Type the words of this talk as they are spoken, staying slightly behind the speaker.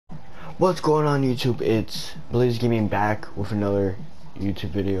What's going on, YouTube? It's Blaze Gaming back with another YouTube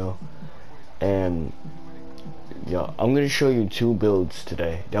video, and yeah, I'm gonna show you two builds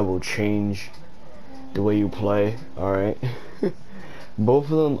today that will change the way you play. All right. Both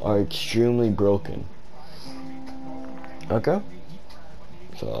of them are extremely broken. Okay,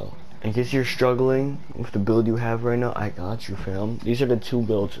 so in case you're struggling with the build you have right now, I got you, fam. These are the two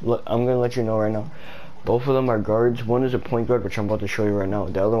builds. Look, I'm gonna let you know right now. Both of them are guards. One is a point guard, which I'm about to show you right now.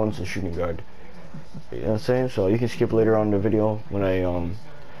 The other one's a shooting guard. You know what I'm saying? So you can skip later on in the video when I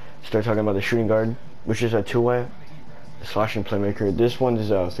start talking about the shooting guard, which is a two-way slashing playmaker. This one is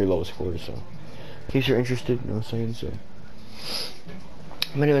a 3 level scorer. So in case you're interested, you know what I'm saying? So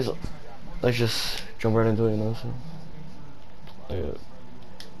anyways, let's just jump right into it. You know what I'm saying?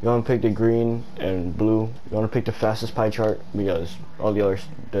 You want to pick the green and blue. You want to pick the fastest pie chart because all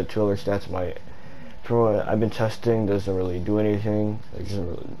the two other stats might, from what I've been testing, doesn't really do anything. It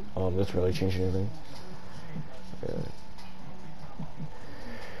doesn't really change anything.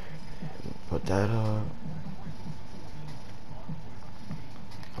 Put that up.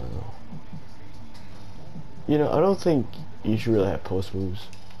 You know, I don't think you should really have post moves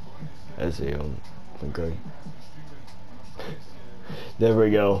as a point guard. There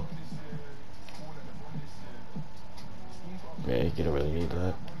we go. Yeah, you don't really need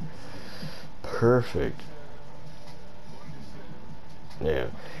that. Perfect. Yeah,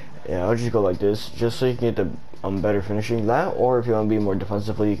 I'll just go like this, just so you can get the better finishing. That, or if you want to be more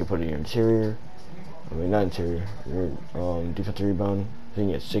defensively, you can put it in your interior. I mean, not interior. Your defensive rebound. You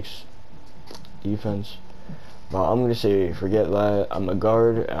can get 6 defense. But I'm gonna say forget that. I'm a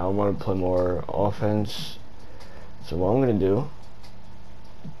guard, and I want to play more offense. So what I'm gonna do,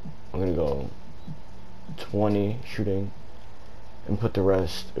 I'm gonna go 20 shooting and put the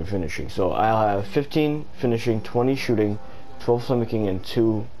rest in finishing. So I'll have 15 finishing, 20 shooting, 12 playmaking, and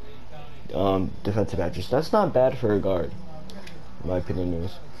 2 defensive edges. That's not bad for a guard, in my opinion.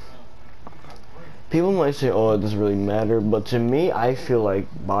 Is people might say, oh, it doesn't really matter, but to me, I feel like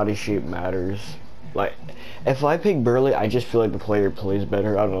body shape matters. Like, if I pick Burley, I just feel like the player plays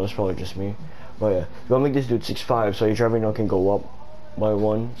better. I don't know, that's probably just me. But yeah, you want to make this dude 6'5", so your driving note can go up by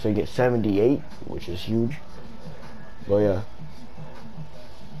 1, so you get 78, which is huge. But yeah,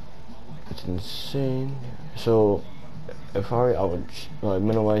 it's insane. So if I would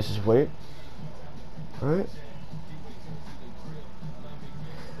minimize his weight. Alright.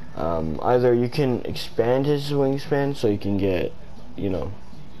 Either you can expand his wingspan so you can get, you know,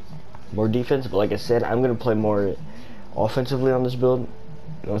 more defense, but like I said, I'm gonna play more offensively on this build. You know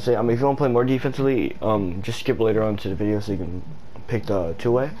what I'm saying? I mean, if you want to play more defensively, just skip later on to the video so you can pick the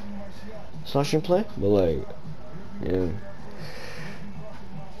two-way slashing play. But like, yeah.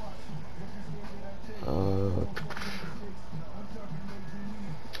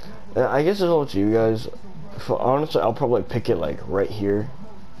 I guess it's all to you guys. Honestly, I'll probably pick it like right here.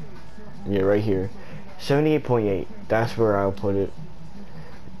 Yeah, right here. 78.8. That's where I'll put it.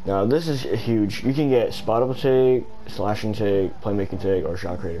 Now this is huge. You can get spot up take, slashing take, playmaking take, or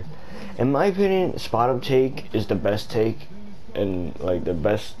shot creator. In my opinion, spot up take is the best take, and like the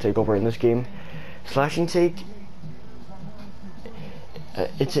best takeover in this game. Slashing take,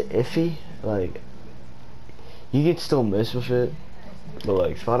 it's iffy. Like, you can still miss with it, but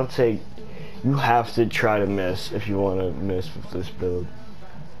like spot up take, you have to try to miss if you want to miss with this build.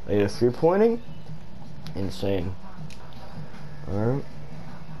 Like the 3-pointing, insane. Alright,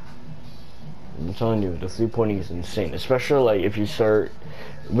 I'm telling you, the 3-pointing is insane, especially like if you start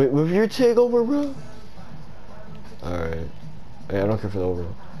with your takeover, bro. Alright, yeah, I don't care for the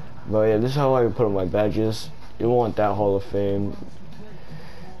overall, but yeah, this is how I put on my badges. You want that Hall of Fame.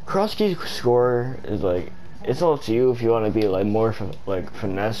 Cross-key scorer is like, it's all up to you if you want to be like more like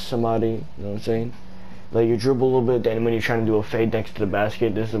finesse somebody, you know what I'm saying? Like you dribble a little bit, then when you're trying to do a fade next to the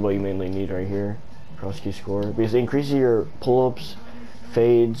basket, this is what you mainly need right here. Cross-key scorer, because it increases your pull-ups,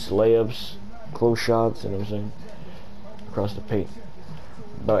 fades, layups, close shots, you know what I'm saying, across the paint.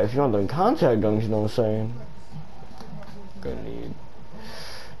 But if you want them contact dunks, you know what I'm saying, you're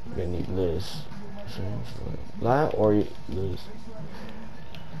gonna need this. So that or this.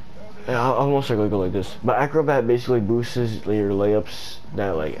 Yeah, I'll most likely go like this. But Acrobat basically boosts your layups,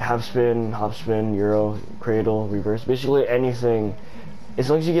 that like half spin, hop spin, euro, cradle, reverse, basically anything. As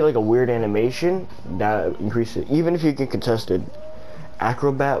long as you get like a weird animation, that increases it. Even if you get contested,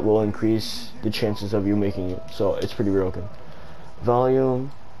 Acrobat will increase the chances of you making it. So it's pretty broken.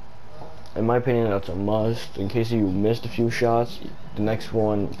 Volume, in my opinion, that's a must. In case you missed a few shots, the next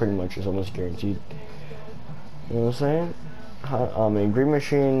one pretty much is almost guaranteed. You know what I'm saying? In Green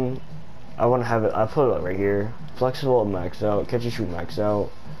Machine, I want to have it, I put it right here. Flexible, max out. Catch and shoot, max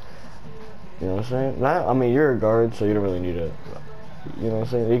out. You know what I'm saying? Not, I mean, you're a guard, so you don't really need it. You know what I'm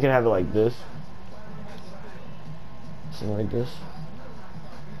saying? You can have it like this. Something like this.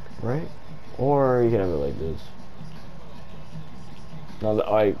 Right? Or you can have it like this. Now,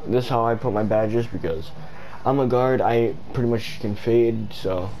 like, this is how I put my badges because I'm a guard. I pretty much can fade,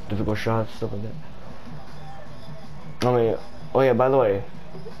 so difficult shots, stuff like that. I mean, oh yeah, by the way,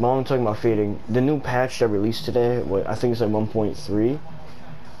 while I'm talking about fading, the new patch that released today, what I think it's like 1.3,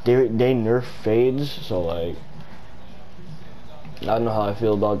 they nerf fades, so like, I don't know how I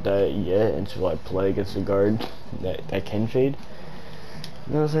feel about that yet until I play against a guard that can fade.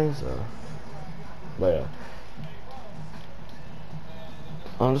 You know what I'm saying? So, but yeah.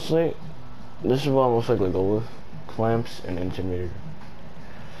 Honestly, this is what I'm most likely go with. Clamps and Intimidator.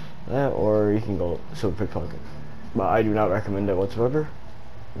 That, or you can go Silver Pickpocket. But I do not recommend that whatsoever.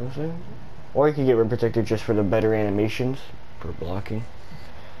 You know what I'm saying? Or you can get Rim Protector just for the better animations for blocking.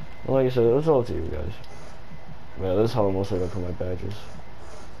 Well, like I said, it's all up to you guys. Yeah, this is how I'm most likely put my badges.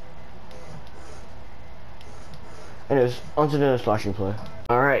 Anyways, onto the splashing play.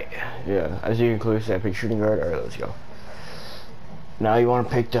 Alright, yeah, as you can clearly see, I picked shooting guard. Alright, let's go. Now you want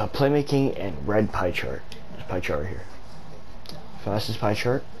to pick the playmaking and red pie chart. This pie chart right here. Fastest pie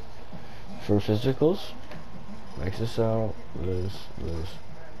chart for physicals. Max this out. This.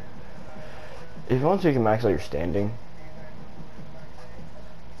 If you want to, you can max out your standing.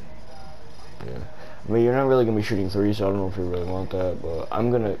 Yeah. I mean, you're not really going to be shooting threes, so I don't know if you really want that, but I'm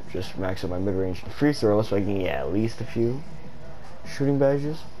going to just max out my mid-range and free throw so I can get at least a few shooting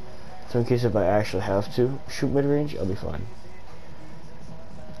badges. So in case if I actually have to shoot mid-range, I'll be fine.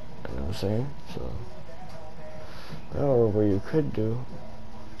 You know what I'm saying? So, or what you could do,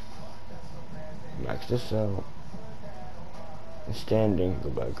 max this out, and standing, go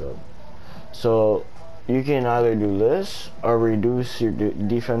back up. So, you can either do this, or reduce your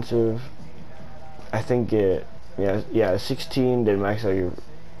defensive, I think get, yeah, 16, then max out your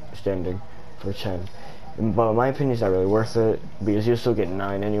standing for 10. But in my opinion, it's not really worth it, because you'll still get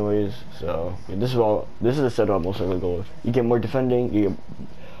 9 anyways, so, yeah, this is the setup I'm most likely go with. You get more defending, you get a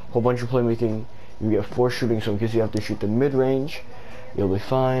whole bunch of playmaking, you get 4 shooting, so in case you have to shoot the mid-range, you'll be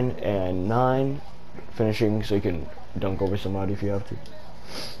fine, and 9 finishing, so you can dunk over somebody if you have to.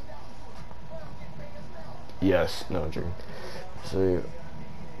 Yes, no, I'm joking. So,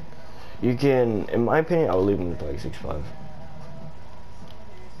 you can, in my opinion, I would leave him at like 6'5".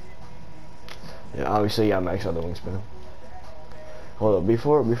 Yeah, obviously, yeah, max out the wingspan. Hold up,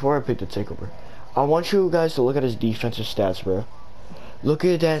 before I pick the takeover, I want you guys to look at his defensive stats, bro. Look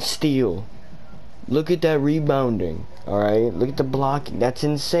at that steal. Look at that rebounding. Alright? Look at the blocking. That's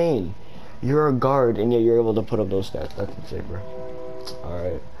insane. You're a guard and yet you're able to put up those stats. That's insane, bro.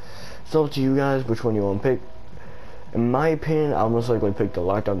 Alright. It's up to you guys which one you want to pick. In my opinion, I'll most likely pick the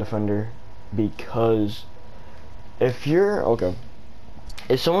lockdown defender because if you're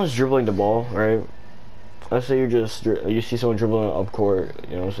if someone's dribbling the ball, right? Let's say you see someone dribbling up court,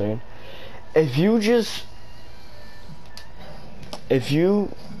 you know what I'm saying? If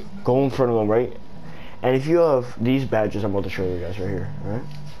you go in front of them, right? And if you have these badges, I'm about to show you guys right here, right?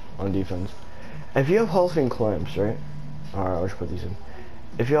 On defense. If you have Hall of Fame clamps, right? Alright, I'll just put these in.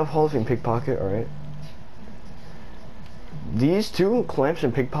 If you have Hall of Fame pickpocket, alright? These two, clamps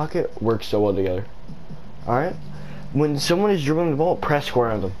and pickpocket, work so well together. Alright? When someone is dribbling the ball, press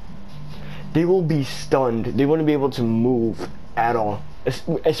square on them. They will be stunned. They wouldn't be able to move at all.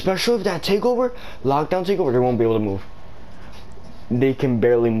 Especially if that takeover, lockdown takeover, they won't be able to move. They can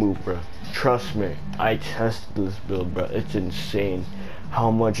barely move, bro. Trust me. I tested this build, bro. It's insane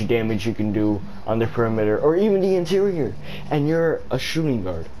how much damage you can do on the perimeter or even the interior. And you're a shooting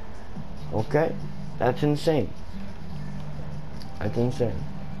guard. Okay? That's insane. That's insane.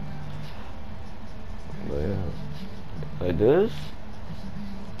 But yeah. Like this.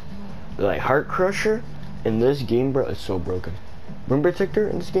 Like Heart Crusher in this game, bro, is so broken. Rim Protector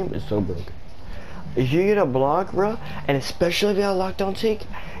in this game is so broken. If you get a block, bro, and especially if you have a lockdown take,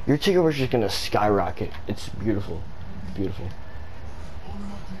 your takeover is just gonna skyrocket. It's beautiful. Beautiful.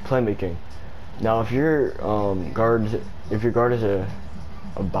 Playmaking. Now if your guard is a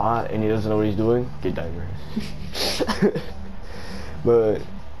bot and he doesn't know what he's doing, get diver. But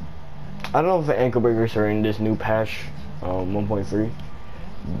I don't know if the ankle breakers are in this new patch 1.3,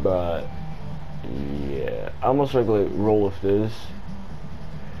 but yeah, I almost like roll with this.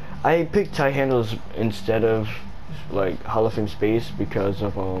 I picked tie handles instead of like Hall of Fame space because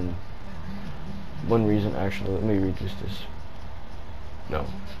of one reason. Actually, let me reduce this. No,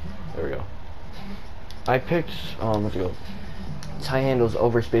 there we go. I picked let's go tie handles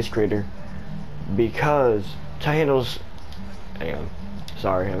over space creator because tie handles. Hang on,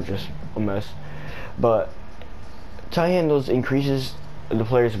 sorry, I'm just a mess. But tie handles increases the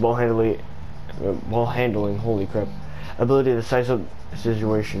player's ball handling, holy crap, ability to size up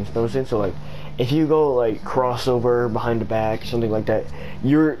situations. You know what I'm saying? So like, if you go like crossover behind the back, something like that,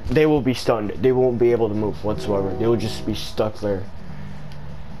 they will be stunned. They won't be able to move whatsoever. They will just be stuck there.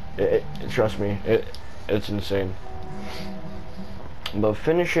 Trust me, it's insane. But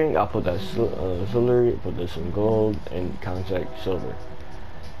finishing, I'll put that silver, put this in gold, and contact silver.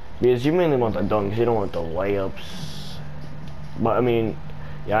 Because you mainly want the dunks, you don't want the layups. But I mean,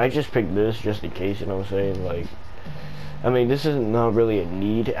 yeah, I just picked this just in case, you know what I'm saying? Like, I mean, this is not really a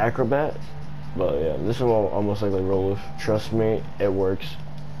need acrobat, but yeah, this is what almost like roll with. Trust me, it works.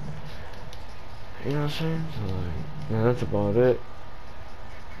 You know what I'm saying? So like, yeah, that's about it.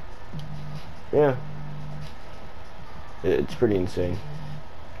 Yeah. It's pretty insane.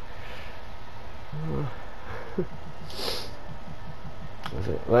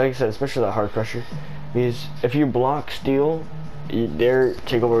 Like I said, especially that hard pressure, because if you block steal, their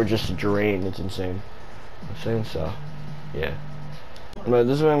takeover just drain. It's insane. I'm saying so. Yeah. But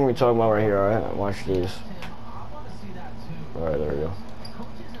this is what we're talking about right here. All right, watch this. All right, there we go.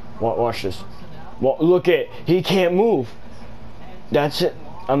 Watch this. Look at, he can't move. That's it.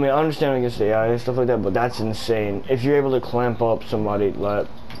 I mean, I understand against the AI and stuff like that, but that's insane. If you're able to clamp up somebody,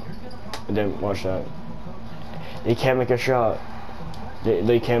 then watch that. They can't make a shot.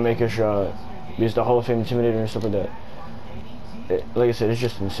 They can't make a shot because the Hall of Fame Intimidator and stuff like that. Like I said, it's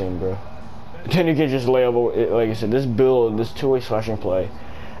just insane, bro. Then you can just lay over. Like I said, this build, this two-way slashing play,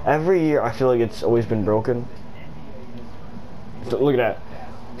 every year I feel like it's always been broken. So look at that.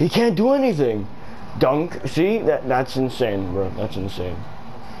 He can't do anything. Dunk. See, that's insane, bro. That's insane.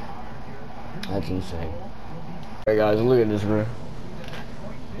 That's insane. Alright guys, look at this, bro.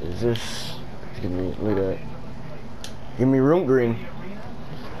 Is this, give me, look at that. Give me room green.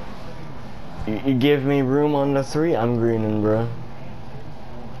 You give me room on the 3, I'm greening, bro.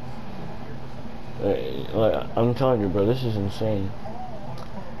 Like, I'm telling you, bro, this is insane.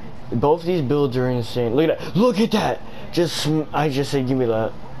 Both these builds are insane. Look at that. Look at that. I just said, give me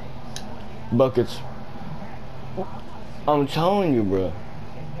that. Buckets. I'm telling you, bro.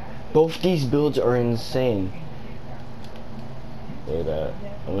 Both these builds are insane. Look at that.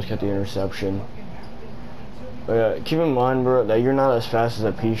 Almost got the interception. Keep in mind, bro, that you're not as fast as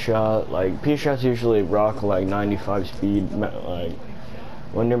a P-shot. Like, P-shots usually rock like 95 speed, like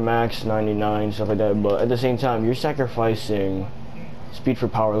when they're max 99, stuff like that. But at the same time, you're sacrificing speed for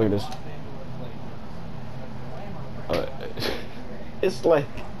power. Look at this. It's like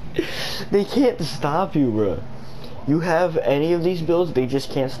they can't stop you, bro. You have any of these builds, they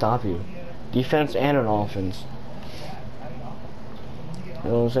just can't stop you. Defense and an offense. You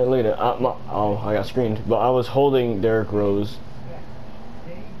know what I'm saying? Look at that. Oh, I got screened. But I was holding Derrick Rose.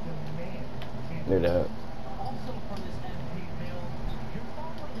 Look at that.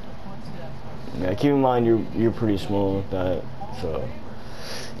 Yeah, keep in mind you're pretty small with that. So,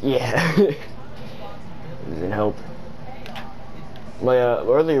 yeah. Doesn't help. But yeah,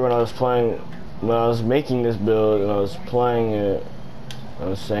 earlier when I was making this build and I was playing it, I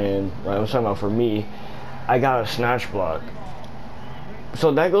was saying, like, I was talking about for me, I got a snatch block.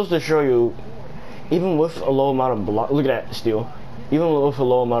 So that goes to show you, even with a low amount of block, look at that steal. Even with a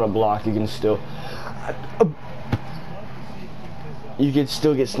low amount of block, you can still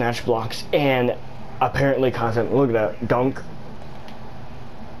get snatch blocks and apparently content. Look at that dunk.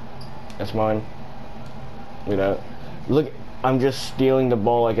 That's mine. Look at that. Look, I'm just stealing the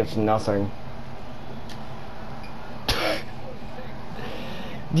ball like it's nothing.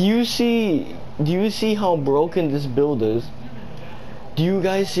 Do you see how broken this build is? Do you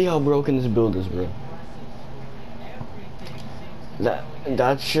guys see how broken this build is, bro?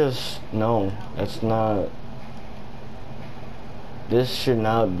 That's just, no, that's not. This should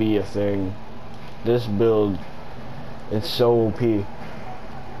not be a thing. This build, it's so OP.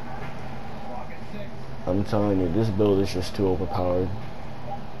 I'm telling you, this build is just too overpowered.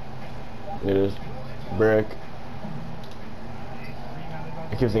 It is. Brick.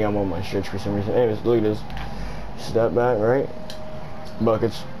 I keep thinking I'm on my stretch for some reason. Anyways, look at this. Step back, right?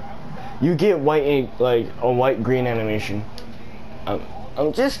 Buckets. You get white ink, like a white green animation.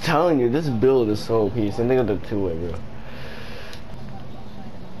 I'm just telling you, this build is so OP. Same thing with the two-way, bro.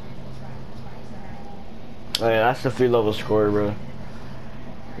 Oh yeah, that's the 3-level score, bro.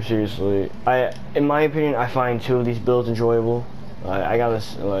 Seriously, in my opinion, I find 2 of these builds enjoyable. I got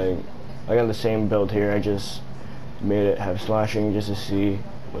this, like, I got the same build here. I just made it have slashing just to see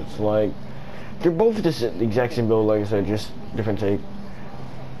what it's like. They're both the exact same build, like I said, just different take.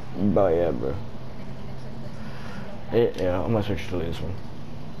 But yeah, bro. Yeah, I'm gonna switch to this one.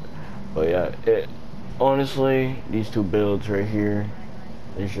 But yeah, honestly, these two builds right here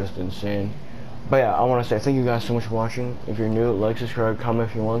is just insane. But yeah, I want to say thank you guys so much for watching. If you're new, like, subscribe, comment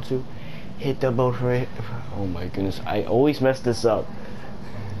if you want to. Hit the bell for it. Oh my goodness, I always mess this up.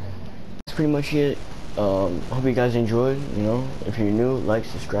 That's pretty much it. Hope you guys enjoyed. You know, if you're new, like,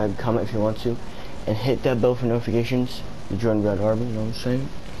 subscribe, comment if you want to, and hit that bell for notifications to join Red Army. You know what I'm saying?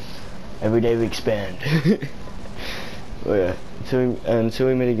 Every day we expand. But yeah, until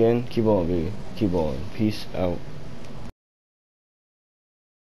we meet again, keep on, baby. Keep on. Peace out.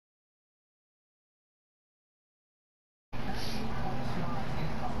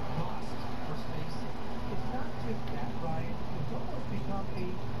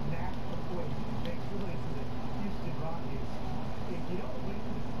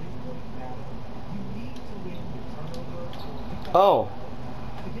 Oh.